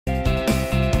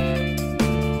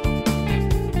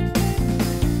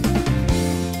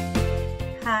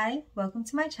Hi, welcome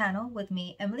to my channel with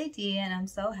me, Emily D, and I'm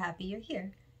so happy you're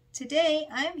here. Today,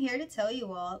 I am here to tell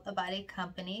you all about a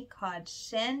company called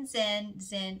Shenzhen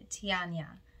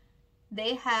Tianya.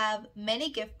 They have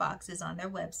many gift boxes on their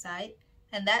website,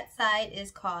 and that site is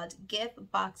called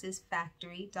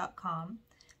giftboxesfactory.com.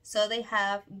 So they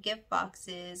have gift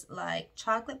boxes like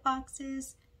chocolate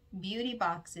boxes, beauty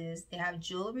boxes, they have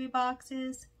jewelry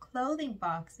boxes, clothing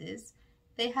boxes,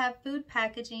 they have food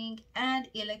packaging and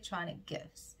electronic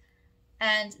gifts.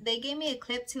 And they gave me a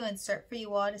clip to insert for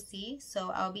you all to see,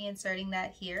 so I'll be inserting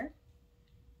that here.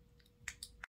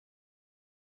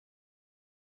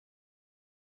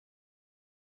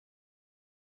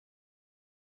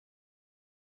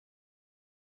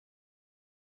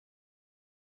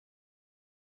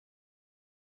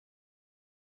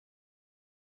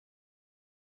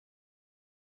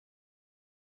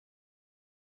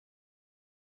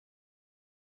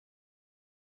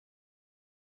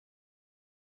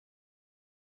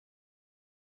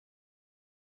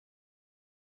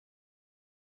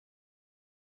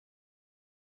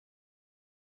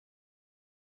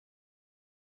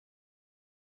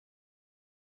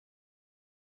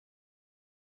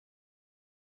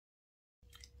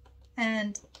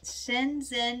 And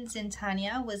Shenzhen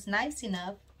Tianya was nice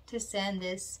enough to send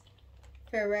this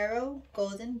Ferrero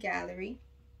Golden Gallery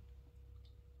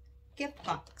gift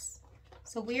box.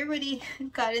 So we already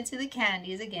got into the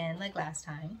candies again like last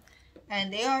time,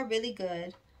 and they are really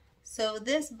good. So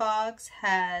this box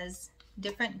has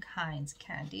different kinds of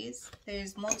candies.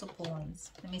 There's multiple ones.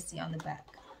 Let me see on the back.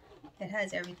 It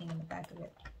has everything in the back of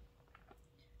it.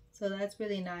 So that's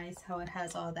really nice how it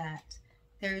has all that.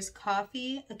 There's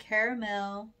coffee, a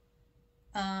caramel,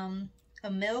 a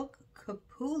milk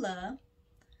cupula.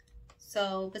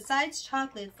 So besides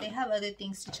chocolates, they have other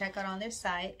things to check out on their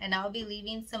site, and I'll be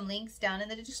leaving some links down in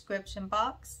the description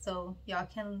box so y'all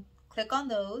can click on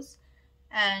those.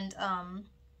 And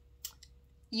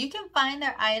you can find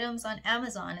their items on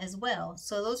Amazon as well.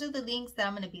 So those are the links that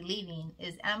I'm going to be leaving,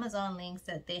 is Amazon links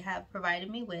that they have provided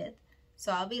me with.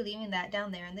 So I'll be leaving that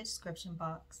down there in the description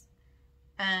box.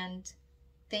 And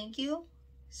thank you,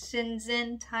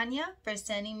 Shenzhen Tianya, for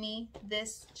sending me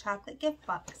this chocolate gift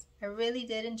box. I really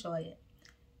did enjoy it.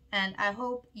 And I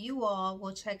hope you all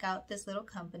will check out this little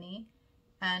company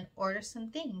and order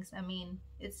some things. I mean,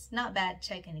 it's not bad to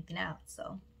check anything out.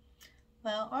 So,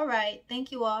 well, all right.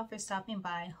 Thank you all for stopping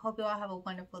by. Hope you all have a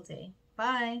wonderful day.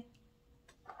 Bye.